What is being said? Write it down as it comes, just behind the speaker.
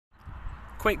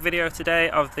quick video today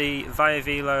of the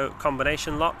Velo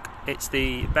combination lock. It's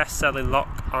the best selling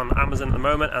lock on Amazon at the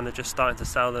moment, and they're just starting to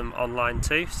sell them online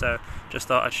too, so just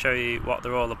thought I'd show you what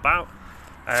they're all about.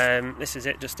 This is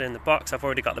it just in the box. I've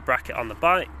already got the bracket on the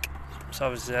bike, so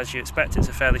obviously as you expect it's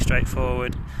a fairly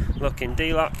straightforward looking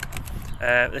D-lock.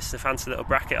 This is a fancy little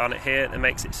bracket on it here that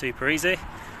makes it super easy.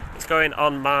 It's going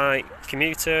on my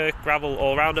commuter gravel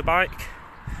all-rounder bike,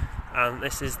 and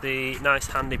this is the nice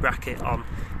handy bracket on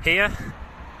here.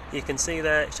 You can see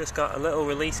there it's just got a little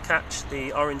release catch,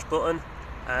 the orange button,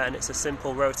 and it's a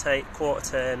simple rotate quarter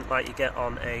turn like you get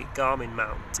on a Garmin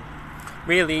mount.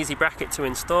 Really easy bracket to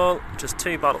install, just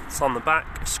two bolts on the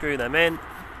back, screw them in,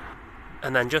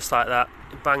 and then just like that,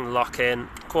 bang the lock in,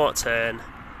 quarter turn,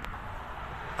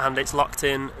 and it's locked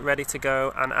in, ready to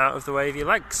go and out of the way of your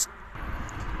legs.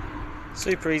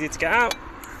 Super easy to get out,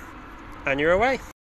 and you're away.